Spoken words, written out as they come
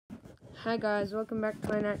Hi guys, welcome back to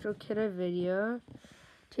my Natural Kiddo video.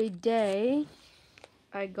 Today,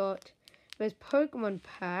 I got this Pokemon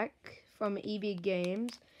pack from EB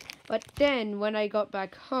Games, but then when I got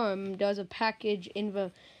back home, there was a package in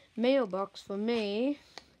the mailbox for me,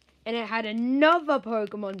 and it had another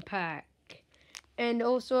Pokemon pack, and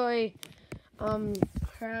also a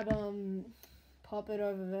pop it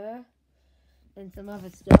over there, and some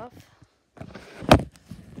other stuff.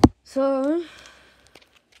 So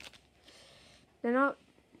they're not.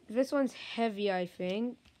 This one's heavy, I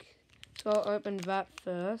think. So I'll open that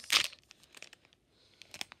first.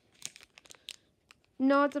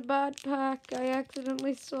 No, it's a bad pack. I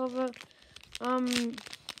accidentally saw the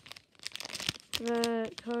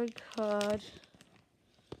code card.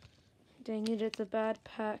 Dang it, it's a bad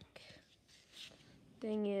pack.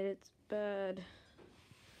 Dang it, it's bad.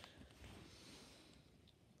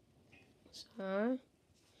 So,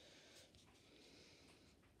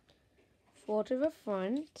 4 to the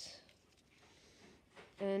front.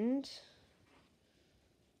 And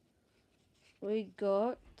we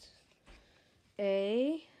got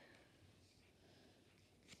a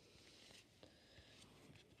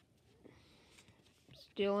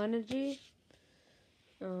Steel Energy,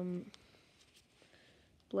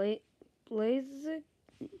 Blazic.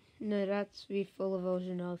 No, that's the full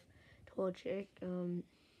version of Torchic.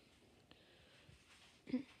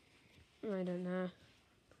 I don't know.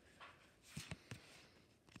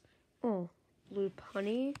 Oh, Loop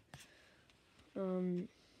Honey.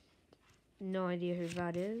 No idea who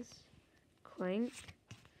that is. Clank.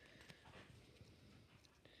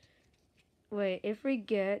 Wait, if we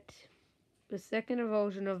get the second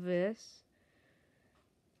version of this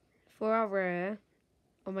for our rare,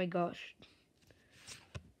 oh my gosh.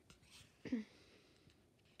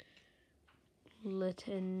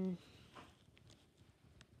 Litten.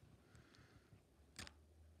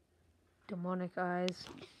 Demonic Eyes.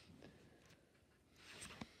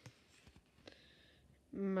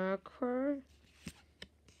 Murkrow.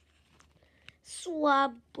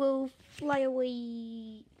 Swablu, fly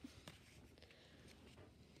away.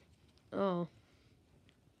 Oh.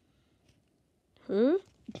 Who?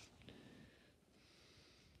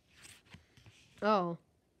 Oh.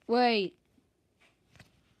 Wait.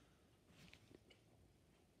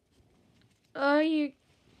 Are you...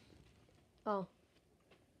 Oh.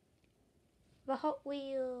 The Hot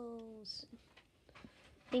Wheels.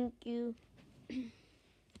 Thank you.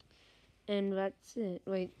 And that's it.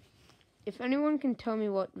 Wait. If anyone can tell me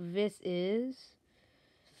what this is,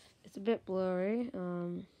 it's a bit blurry.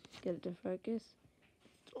 Get it to focus.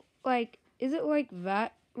 Like, is it like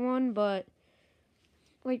that one? But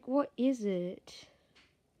like, what is it?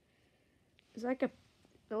 It's like a.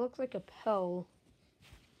 It looks like a pill.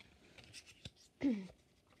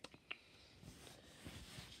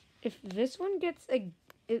 If this one gets a,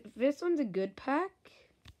 if this one's a good pack.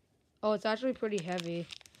 Oh, it's actually pretty heavy.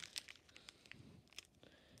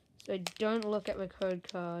 So don't look at my code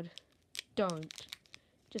card. Don't.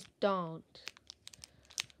 Just don't.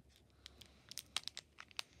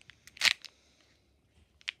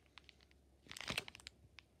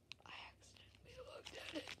 I accidentally looked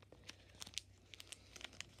at it.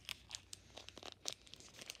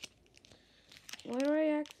 Why do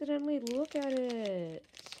I accidentally look at it?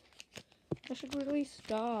 I should really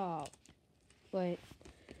stop. Wait.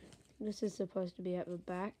 This is supposed to be at the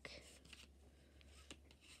back.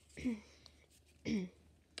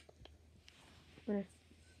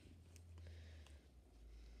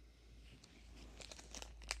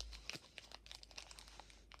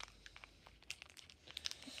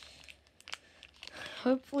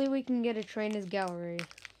 Hopefully we can get a trainer's gallery.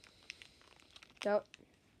 That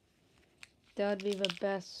would be the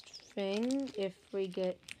best thing if we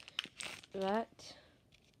get that.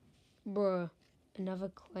 Bruh, another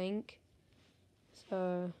Clank.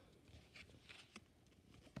 So,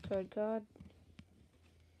 code card.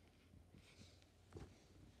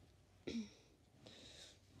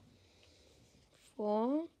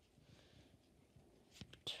 Four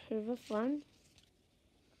to the front.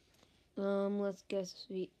 Let's guess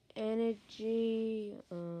the energy.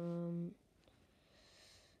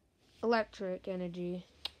 Electric energy.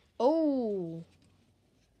 Oh,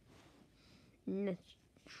 let's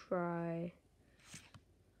try.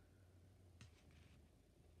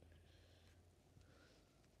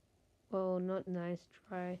 Oh, not nice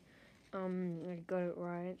try. I got it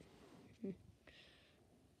right.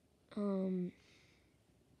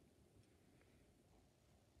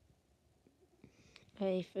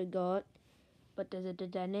 I forgot, but there's a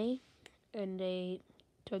Dedenne and a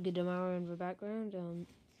Togedemaru in the background.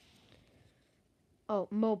 Oh,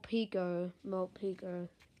 Molpico.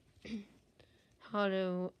 how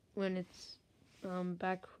to when it's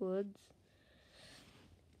backwards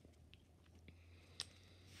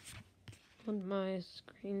on my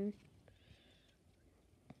screen.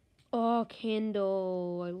 Oh,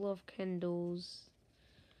 candle! I love candles.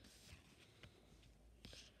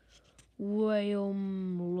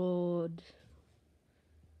 Lord.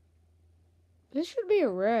 This should be a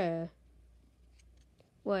rare.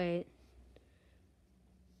 Wait.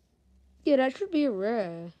 Yeah, that should be a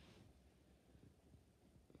rare.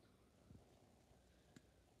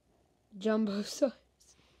 Jumbo size.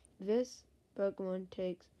 This Pokemon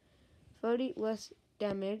takes 30 less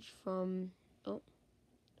damage from the.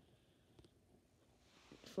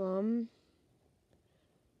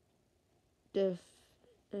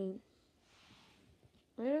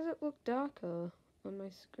 Why does it look darker on my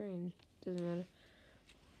screen? Doesn't matter.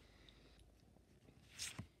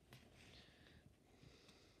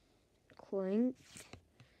 Clink.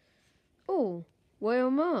 Oh,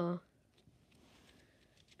 Wailmer.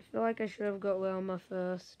 I feel like I should have got Wailmer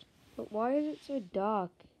first. But why is it so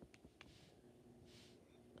dark?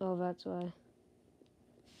 Oh, that's why.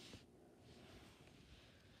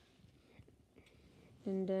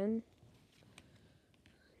 And then,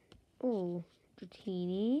 oh,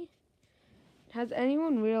 Dratini. Has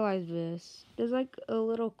anyone realized this? There's like a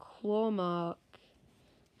little claw mark.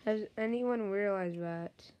 Has anyone realized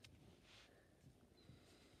that?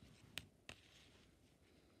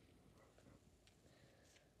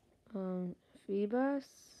 Phoebus.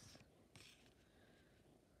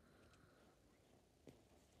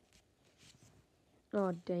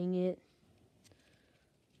 Oh, dang it.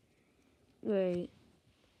 Wait.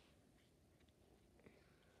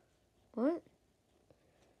 What?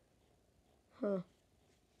 Huh.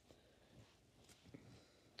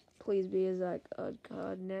 Please be a Zygarde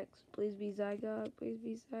card next. Please be Zygarde. Please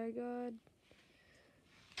be Zygarde.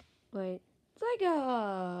 Wait.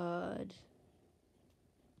 Zygarde!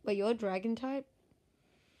 Wait, you're a dragon type?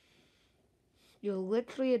 You're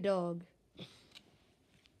literally a dog.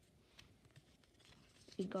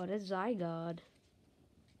 You got a Zygarde.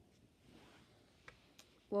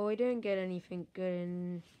 Well, we didn't get anything good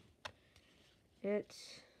in it,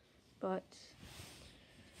 but...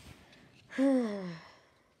 and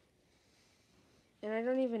I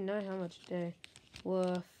don't even know how much they're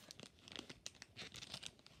worth.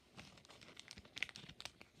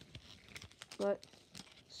 But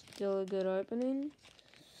still a good opening.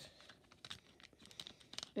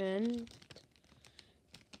 And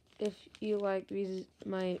if you like the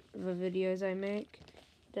videos I make,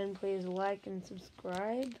 then please like and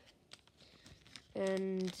subscribe.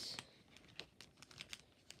 And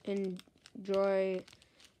enjoy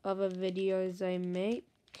other videos I make.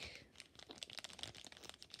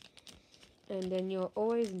 And then you'll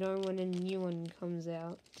always know when a new one comes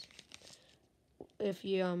out. If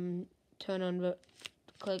you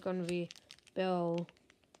click on the bell,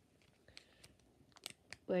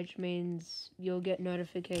 which means you'll get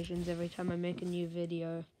notifications every time I make a new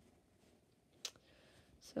video.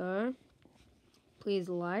 So, please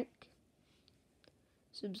like,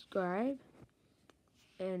 subscribe,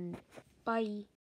 and bye.